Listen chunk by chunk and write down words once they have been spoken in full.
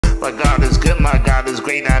My God is good, my God is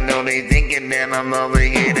great. I know they thinking that I'm over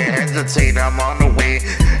here to hesitate. I'm on the way.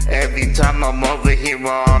 Every time I'm over here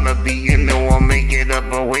on the beat, you know I'll make it up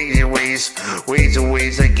in ways and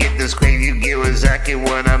ways. I get this crave, you get exactly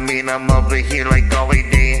what I mean. I'm over here like all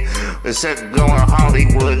day. Instead of going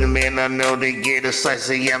Hollywood, man, I know they get a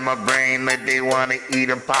slice of my brain like they wanna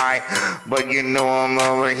eat a pie. But you know I'm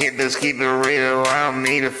over here, just keep it real. I don't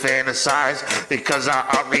need to fantasize because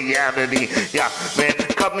I'm reality. Yeah, man,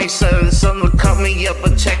 cut me someone cut me up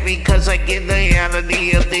and check me, cause I get the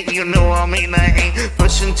reality of it. You know I mean, I ain't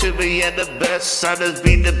pushing to be at the best. I just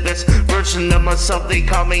be the best version of myself. They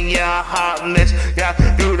call me, yeah, hot mess. Yeah,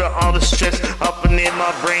 due to all the stress up and in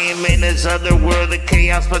my brain, man, there's other world of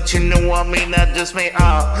chaos. But you know I mean, I just made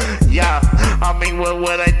yeah, I mean,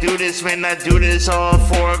 what I do this, man, I do this all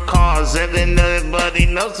for a cause. And then everybody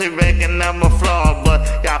knows they reckon I'm a fraud. But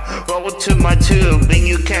yeah, roll to my tube and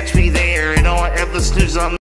you catch me there, and don't ever snooze on